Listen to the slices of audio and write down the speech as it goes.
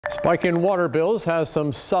Spike in water bills has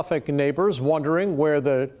some Suffolk neighbors wondering where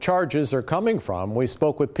the charges are coming from. We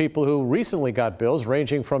spoke with people who recently got bills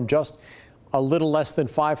ranging from just a little less than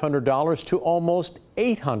 $500 to almost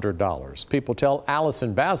 $800. People tell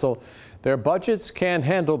Allison Basil their budgets can't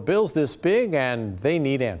handle bills this big and they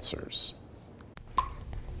need answers.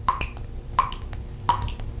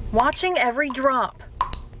 Watching every drop.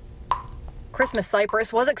 Christmas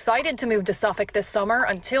Cypress was excited to move to Suffolk this summer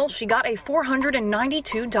until she got a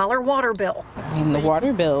 $492 water bill. I mean, the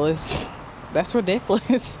water bill that's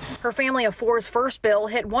ridiculous. Her family of four's first bill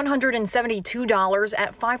hit $172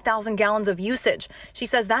 at 5,000 gallons of usage. She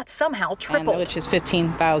says that somehow tripled. Which is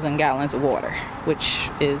 15,000 gallons of water, which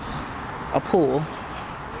is a pool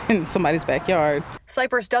in somebody's backyard.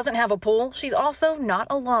 Cypress doesn't have a pool. She's also not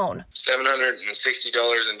alone.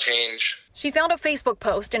 $760 and change. She found a Facebook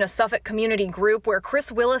post in a Suffolk community group where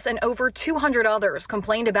Chris Willis and over 200 others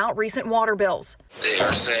complained about recent water bills. They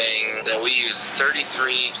are saying that we use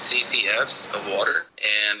 33 CCFs of water,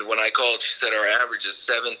 and when I called, she said our average is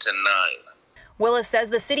 7 to 9. Willis says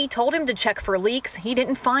the city told him to check for leaks. He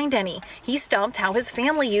didn't find any. He's stumped how his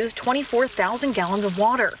family used 24,000 gallons of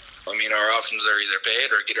water. I mean, our options are either pay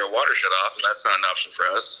it or get our water shut off, and that's not an option for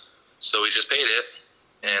us. So we just paid it,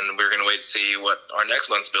 and we're going to wait to see what our next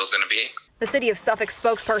month's bill is going to be. The City of Suffolk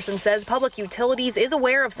spokesperson says Public Utilities is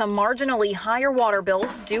aware of some marginally higher water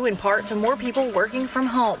bills due in part to more people working from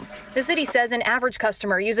home. The city says an average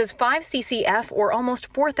customer uses 5 CCF or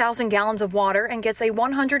almost 4,000 gallons of water and gets a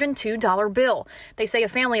 $102 bill. They say a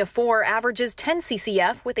family of 4 averages 10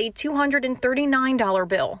 CCF with a $239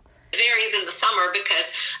 bill. It varies in the summer because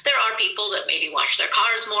there are people that maybe wash their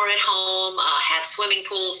cars more at home, have swimming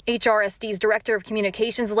pools. HRSD's Director of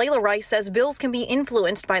Communications, Layla Rice, says bills can be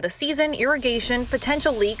influenced by the season, irrigation,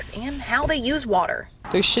 potential leaks, and how they use water.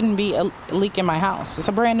 There shouldn't be a leak in my house. It's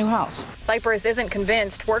a brand new house. Cypress isn't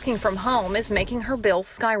convinced working from home is making her bills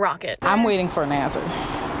skyrocket. I'm waiting for an answer.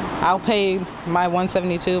 I'll pay my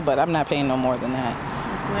 $172, but I'm not paying no more than that.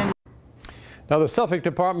 Now, the Suffolk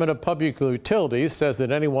Department of Public Utilities says that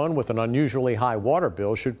anyone with an unusually high water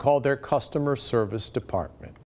bill should call their customer service department.